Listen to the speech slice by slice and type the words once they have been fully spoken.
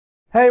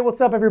Hey,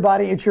 what's up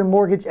everybody? It's your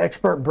mortgage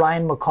expert,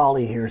 Brian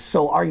McCauley here.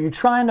 So are you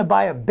trying to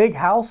buy a big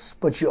house,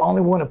 but you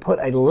only want to put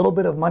a little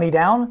bit of money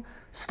down?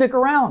 Stick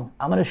around.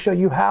 I'm going to show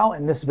you how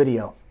in this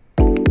video.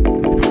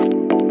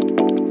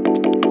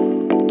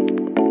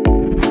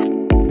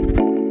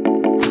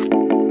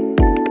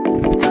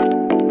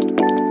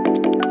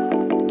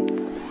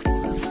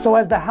 So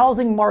as the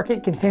housing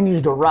market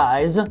continues to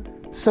rise,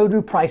 so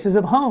do prices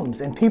of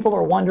homes. And people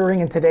are wondering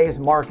in today's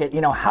market,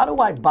 how do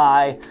I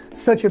buy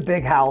such a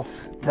big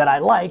house that I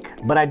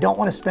like, but I don't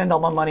want to spend all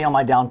my money on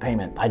my down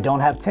payment? I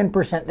don't have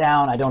 10%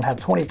 down. I don't have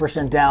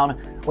 20% down.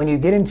 When you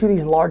get into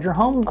these larger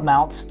home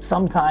amounts,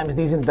 sometimes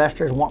these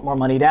investors want more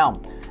money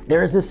down.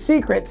 There is a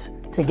secret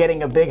to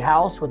getting a big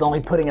house with only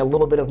putting a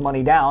little bit of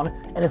money down,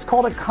 and it's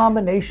called a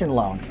combination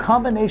loan.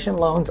 Combination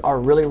loans are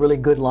really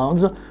good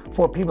loans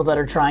for people that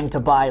are trying to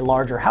buy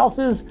larger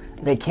houses.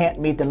 They can't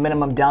meet the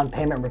minimum down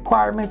payment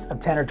requirements of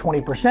 10 or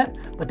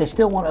 20%, but they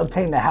still want to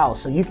obtain the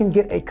house. So you can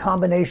get a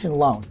combination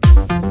loan.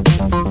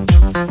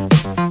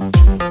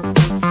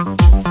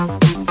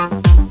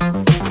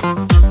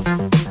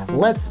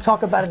 Let's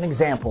talk about an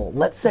example.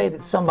 Let's say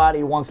that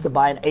somebody wants to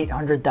buy an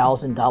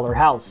 $800,000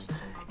 house.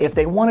 If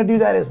they want to do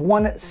that as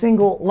one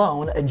single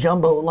loan, a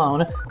jumbo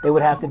loan, they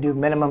would have to do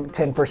minimum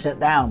 10%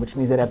 down, which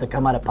means they'd have to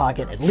come out of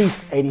pocket at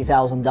least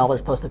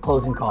 $80,000 plus the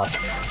closing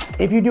costs.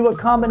 If you do a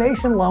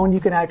combination loan, you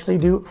can actually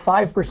do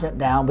 5%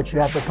 down, but you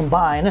have to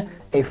combine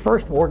a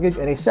first mortgage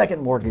and a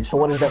second mortgage. So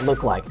what does that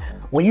look like?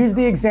 We'll use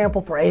the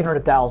example for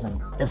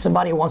 $800,000. If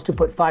somebody wants to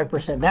put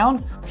 5%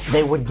 down,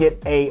 they would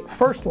get a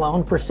first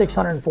loan for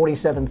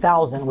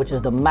 $647,000, which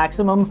is the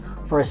maximum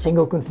for a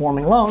single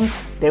conforming loan.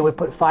 They would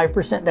put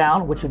 5%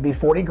 down, which would be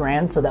 40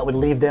 grand. So that would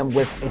leave them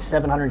with a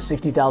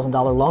 $760,000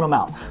 loan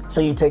amount.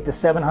 So you take the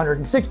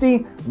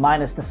 760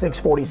 minus the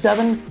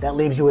 647, that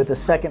leaves you with a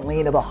second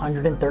lien of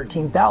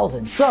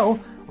 113,000. So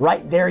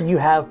right there you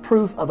have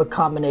proof of a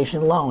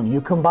combination loan. You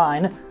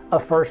combine a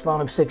first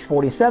loan of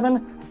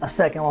 647, a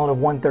second loan of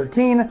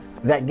 113,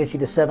 that gets you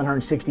to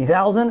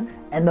 760,000,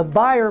 and the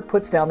buyer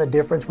puts down the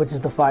difference, which is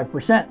the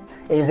 5%.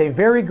 It is a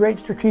very great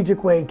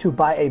strategic way to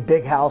buy a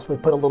big house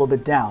with put a little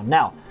bit down.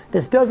 Now,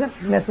 this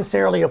doesn't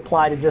necessarily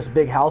apply to just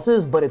big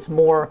houses, but it's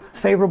more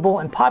favorable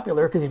and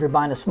popular because if you're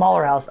buying a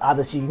smaller house,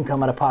 obviously you can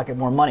come out of pocket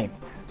more money.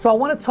 So I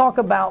want to talk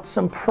about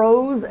some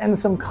pros and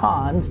some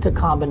cons to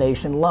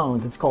combination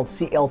loans. It's called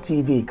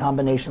CLTV,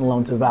 combination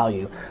loan to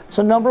value.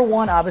 So number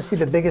one, obviously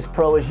the biggest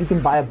pro is you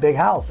can buy a big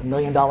house, $1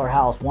 million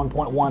house,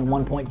 1.1,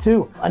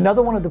 1.2.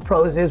 Another one of the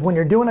pros is when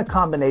you're doing a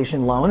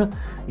combination loan,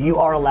 you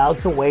are allowed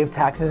to waive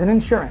taxes and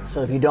insurance.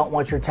 So if you don't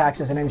want your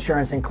taxes and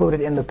insurance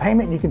included in the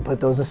payment, you can put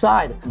those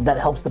aside. That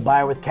helps the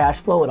buyer with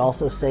cash flow. It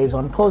also saves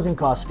on closing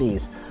cost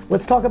fees.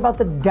 Let's talk about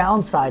the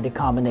downside to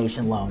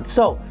combination loans.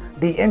 So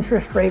the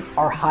interest rates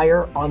are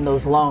higher on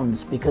those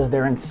loans because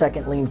they're in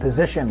second lien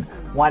position.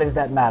 Why does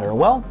that matter?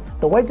 Well,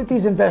 the way that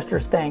these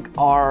investors think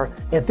are,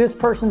 if this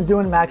person's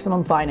doing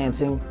maximum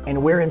financing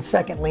and we're in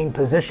second lien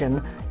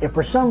position, if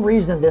for some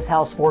reason this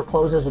house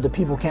forecloses or the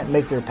people can't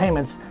make their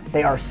payments,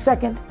 they are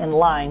second in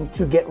line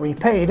to get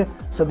repaid.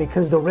 So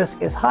because the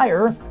risk is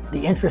higher, the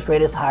interest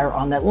rate is higher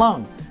on that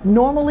loan.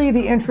 Normally,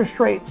 the interest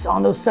rates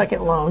on those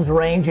second loans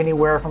range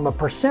anywhere from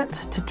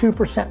 1% to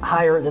 2%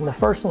 higher than the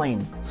first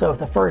lien. So if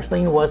the first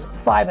lien was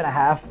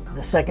 5.5,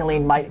 the second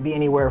lien might be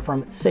anywhere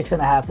from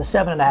 6.5 to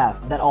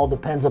 7.5. That all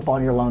depends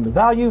upon your loan to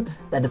value.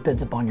 That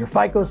depends upon your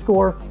FICO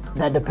score.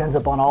 That depends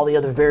upon all the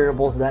other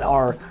variables that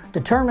are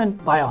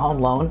determined by a home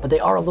loan, but they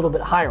are a little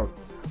bit higher.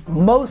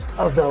 Most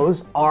of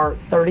those are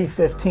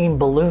 30-15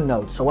 balloon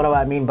notes. So what do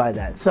I mean by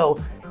that? So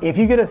if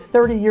you get a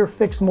 30-year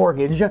fixed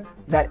mortgage,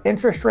 that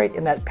interest rate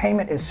and that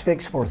payment is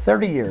fixed for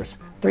 30 years,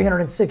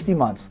 360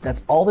 months.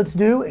 That's all that's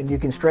due, and you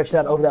can stretch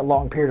that over that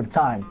long period of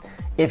time.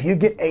 If you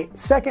get a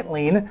second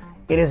lien,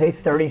 it is a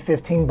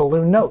 30-15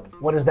 balloon note.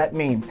 What does that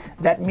mean?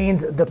 That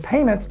means the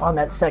payments on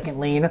that second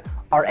lien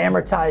are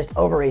amortized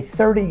over a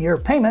 30-year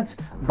payment,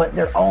 but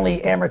they're only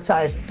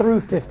amortized through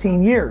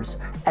 15 years.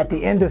 At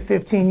the end of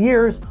 15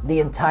 years, the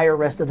entire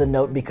rest of the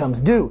note becomes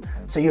due.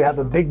 So you have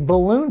a big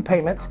balloon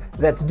payment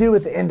that's due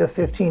at the end of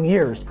 15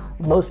 years.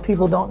 Most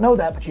people don't know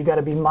that, but you got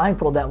to be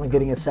mindful of that when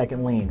getting a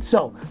second lien.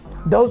 So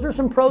those are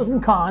some pros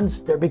and cons.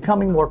 They're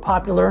becoming more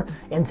popular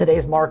in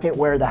today's market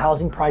where the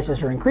housing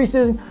prices are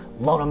increasing,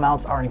 loan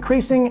amounts are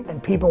increasing,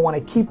 and people want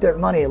to keep their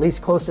money at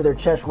least close to their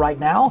chest right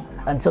now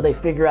until they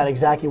figure out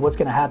exactly what's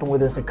going to happen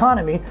with this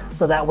economy,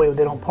 so that way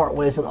they don't part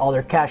ways with all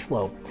their cash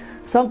flow.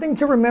 Something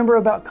to remember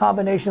about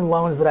combination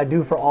loans that I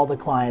do for all the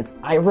clients,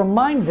 I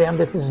remind them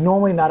that this is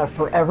normally not a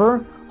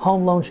forever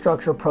home loan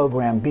structure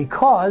program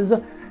because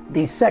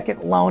the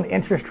second loan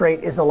interest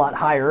rate is a lot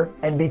higher,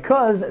 and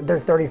because they're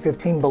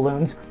 30-15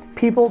 balloons,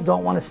 people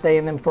don't want to stay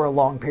in them for a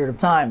long period of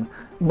time.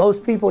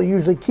 Most people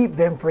usually keep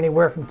them for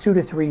anywhere from 2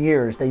 to 3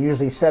 years. They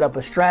usually set up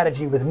a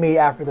strategy with me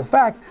after the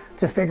fact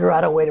to figure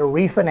out a way to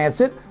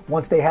refinance it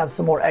once they have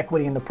some more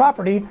equity in the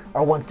property,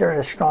 or once they're in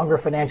a stronger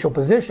financial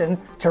position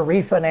to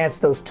refinance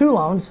those 2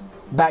 loans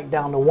back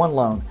down to 1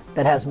 loan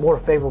that has more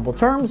favorable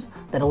terms,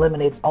 that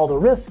eliminates all the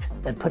risk,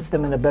 that puts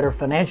them in a better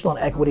financial and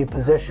equity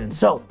position.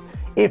 So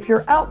If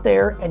you're out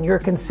there and you're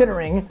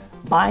considering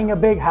buying a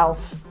big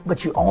house,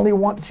 but you only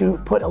want to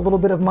put a little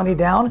bit of money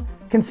down,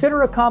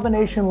 consider a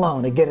combination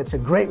loan. Again, it's a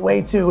great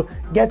way to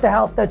get the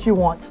house that you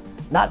want,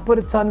 not put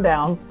a ton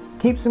down,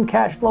 keep some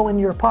cash flow in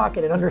your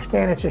pocket, and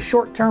understand it's a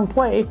short-term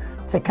play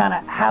to kind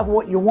of have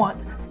what you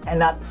want and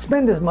not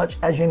spend as much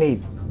as you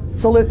need.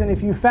 So listen,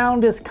 if you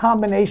found this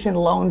combination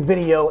loan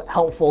video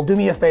helpful, do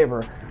me a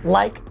favor,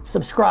 like,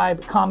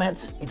 subscribe,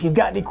 comment. If you've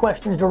got any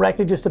questions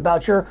directly just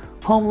about your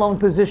home loan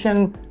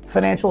position,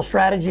 financial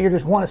strategy, or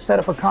just want to set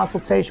up a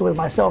consultation with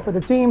myself or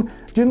the team,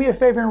 do me a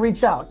favor and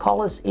reach out.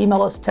 Call us,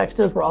 email us, text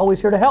us. We're always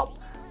here to help.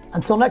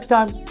 Until next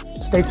time,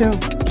 stay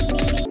tuned.